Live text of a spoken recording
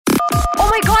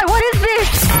my god, what is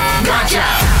this? Gotcha!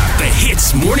 The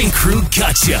HITZ Morning Crew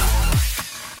Gotcha.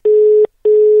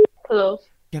 Hello.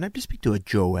 Can I please speak to a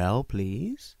Joelle,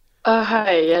 please?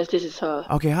 Hi. Yes, this is her.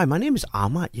 Okay, hi, my name is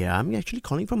Ahmad. Yeah, I'm actually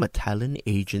calling from a talent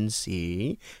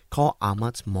agency called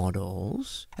Ahmad's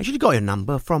Models. I actually got your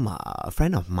number from a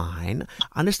friend of mine.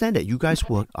 I understand that you guys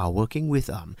are working with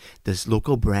this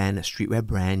local brand, a streetwear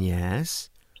brand, yes?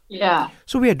 Yeah.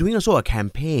 So we are doing also a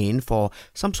campaign for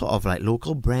some sort of like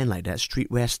local brand like that,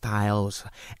 streetwear styles,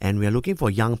 and we are looking for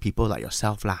young people like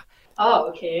yourself lah. Oh,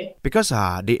 okay. Because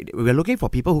we're looking for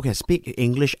people who can speak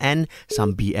English and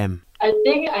some BM. I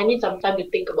think I need some time to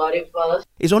think about it first.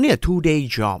 It's only a 2-day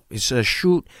job. It's a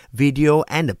shoot, video,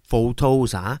 and the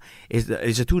photos.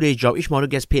 It's a 2-day job. Each model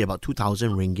gets paid about 2,000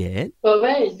 ringgit. But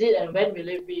where is it and when will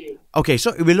it be? Okay,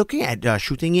 so we're looking at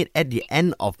shooting it at the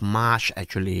end of March,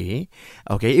 actually.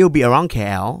 Okay, it will be around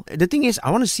KL. The thing is,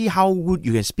 I want to see how good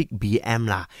you can speak BM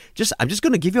lah. I'm just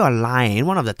going to give you a line,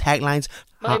 one of the taglines.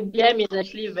 My BM is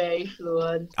actually very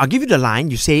fluent. I'll give you the line,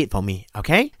 you say it for me,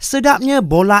 okay? Sedapnya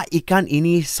bola ikan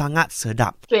ini sangat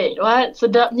sedap. Wait, what?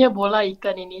 Sedapnya bola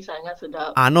ikan ini sangat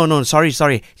sedap. No, sorry.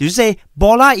 You say,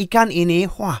 bola ikan ini,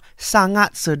 wah,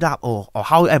 sangat sedap. Or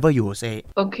however you will say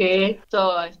it. Okay,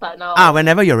 so I start now.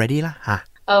 Whenever you're ready lah.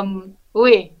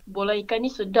 Weh, bola ikan ni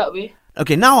sedap weh.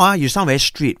 Okay, now you sound very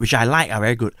street, which I like,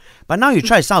 very good. But now you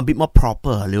try to sound a bit more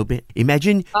proper a little bit.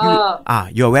 Imagine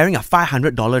you're wearing a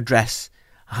 $500 dress.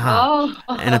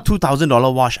 And a $2,000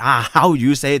 watch. How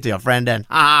you say it to your friend then?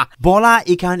 Bola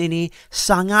ikan ini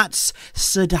sangat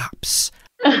sedap.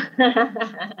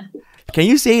 Can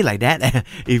you say it like that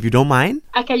if you don't mind?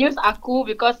 I can use aku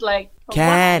because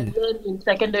Can. what I learned in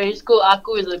secondary school,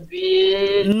 aku is a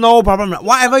bit... No problem.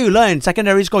 Whatever you learn in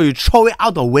secondary school, you throw it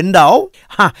out the window.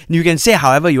 You can say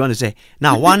however you want to say.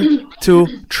 Now, 1,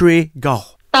 2, 3, go.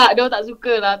 Tak, dia tak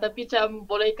suka lah. Tapi macam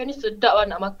bola ikan ni sedap lah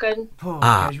nak makan.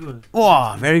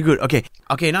 Wow, very good. Okay,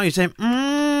 now you say,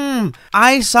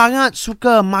 I sangat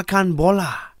suka makan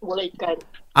bola. Bola ikan.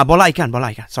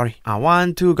 Bola ikan. Sorry.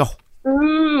 1, 2, go.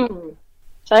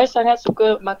 Saya sangat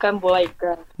suka makan bola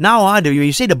ikan. Now,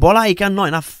 you say the bola ikan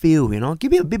not enough feel,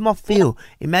 Give it a bit more feel.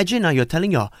 Imagine you're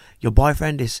telling your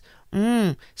boyfriend this.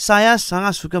 Saya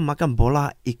sangat suka makan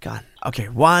bola ikan.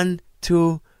 Okay, 1,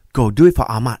 2, go. Do it for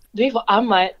Ahmad. Do it for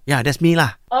Ahmad? Yeah, that's me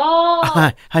lah. Oh.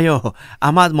 Hayo,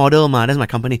 Ahmad Model ma. That's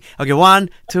my company. Okay, 1,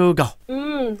 2, go.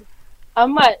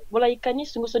 Ahmad, bola ikan ni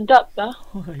sungguh sedap lah.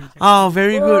 Oh,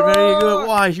 very good.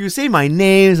 Wow, you say my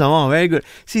name, very good.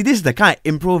 See, this is the kind of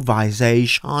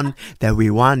improvisation that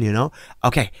we want,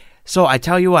 Okay, so I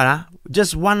tell you what,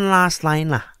 just one last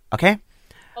line lah. Okay?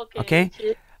 Okay.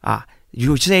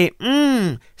 You say,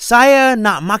 saya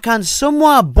nak makan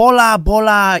semua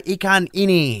bola-bola ikan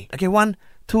ini. Okay, 1,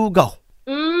 2, go.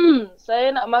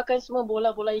 Saya nak makan semua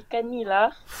bola-bola ikan ni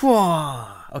lah.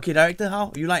 Wah. Okay, director, how?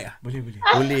 You like? Boleh.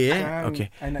 Boleh, Okay.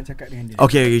 I nak cakap dengan dia.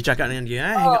 Okay, you cakap dengan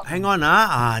dia. Hang on,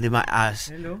 They might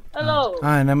ask. Hello.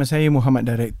 Nama saya Muhammad,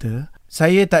 director.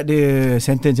 Saya tak ada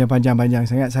sentence yang panjang-panjang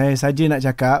sangat. Saya saja nak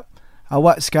cakap,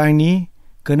 awak sekarang ni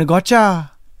kena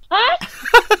gotcha.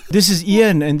 This is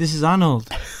Ian and this is Arnold.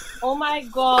 Oh my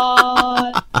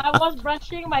god. I was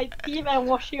brushing my teeth and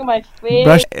washing my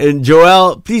face. And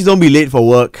Joelle, please don't be late for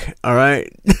work,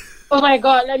 alright? Oh my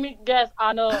god, let me guess,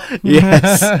 Arnold.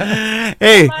 Yes.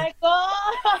 Hey. Oh my god.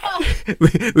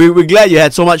 We're glad you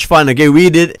had so much fun, okay?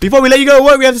 We did. Before we let you go to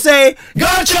work, we have to say,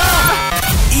 Gotcha!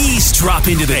 Eavesdrop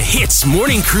into the HITZ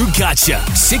Morning Crew Gotcha.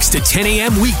 6 to 10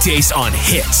 a.m. weekdays on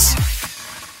HITZ.